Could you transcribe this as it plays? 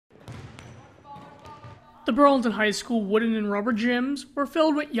The Burlington High School wooden and rubber gyms were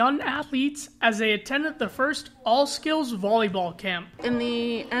filled with young athletes as they attended the first all-skills volleyball camp. In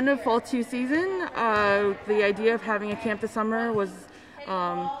the end of fall 2 season, the idea of having a camp this summer was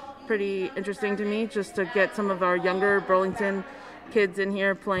pretty interesting to me, just to get some of our younger Burlington kids in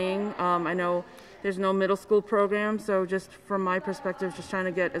here playing. I know there's no middle school program, so just from my perspective, just trying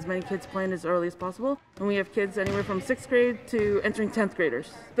to get as many kids playing as early as possible. And we have kids anywhere from 6th grade to entering 10th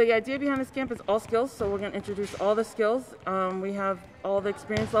graders. The idea behind this camp is all skills, so we're going to introduce all the skills. We have all the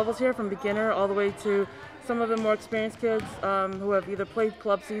experience levels here, from beginner all the way to some of the more experienced kids who have either played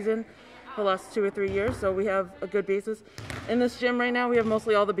club season for the last 2 or 3 years, so we have a good basis. In this gym right now, we have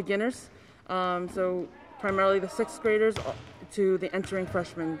mostly all the beginners, so primarily the 6th graders to the entering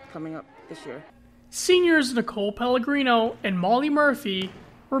freshmen coming up this year. Seniors Nicole Pellegrino and Molly Murphy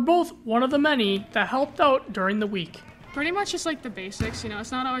were both one of the many that helped out during the week. Pretty much just like the basics,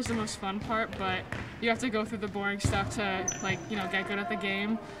 it's not always the most fun part, but you have to go through the boring stuff to get good at the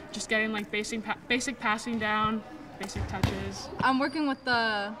game. Just getting basic passing down, basic touches. I'm working with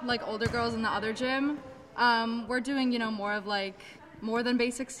the older girls in the other gym. We're doing more than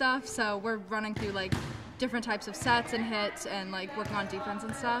basic stuff, so we're running through different types of sets and hits and working on defense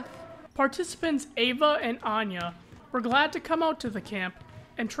and stuff. Participants Ava and Anya were glad to come out to the camp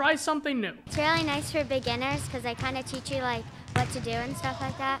and try something new. It's really nice for beginners because they kind of teach you what to do and stuff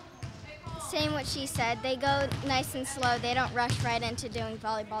like that. Same what she said. They go nice and slow. They don't rush right into doing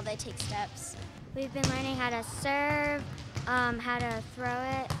volleyball. They take steps. We've been learning how to serve, how to throw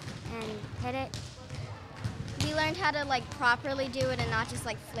it and hit it. We learned how to properly do it and not just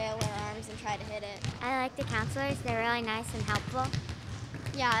flail our arms and try to hit it. I like the counselors. They're really nice and helpful.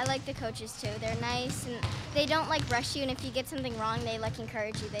 Yeah, I like the coaches too. They're nice and they don't rush you, and if you get something wrong, they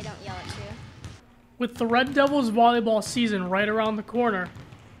encourage you. They don't yell at you. With the Red Devils volleyball season right around the corner,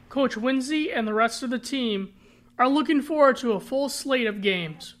 Coach Wingsze and the rest of the team are looking forward to a full slate of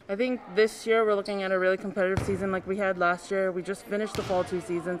games. I think this year we're looking at a really competitive season like we had last year. We just finished the fall 2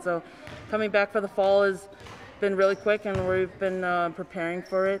 season, so coming back for the fall has been really quick, and we've been preparing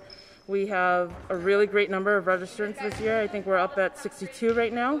for it. We have a really great number of registrants this year. I think we're up at 62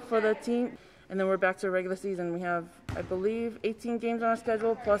 right now for the team. And then we're back to a regular season. We have, I believe, 18 games on our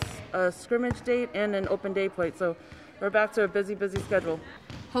schedule, plus a scrimmage date and an open day plate. So we're back to a busy schedule.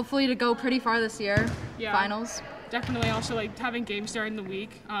 Hopefully to go pretty far this year, finals. Definitely also having games during the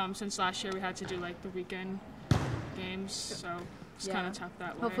week. Since last year we had to do the weekend games, so it's kind of tough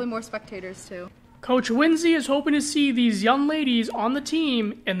that way. Hopefully more spectators too. Coach Wingsze is hoping to see these young ladies on the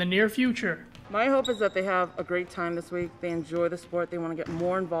team in the near future. My hope is that they have a great time this week. They enjoy the sport. They want to get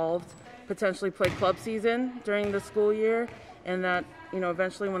more involved, potentially play club season during the school year, and that,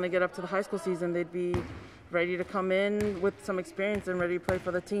 eventually when they get up to the high school season, they'd be ready to come in with some experience and ready to play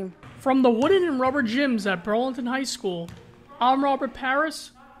for the team. From the wooden and rubber gyms at Burlington High School, I'm Robert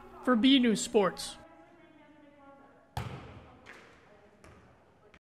Paris for BNEWS Sports.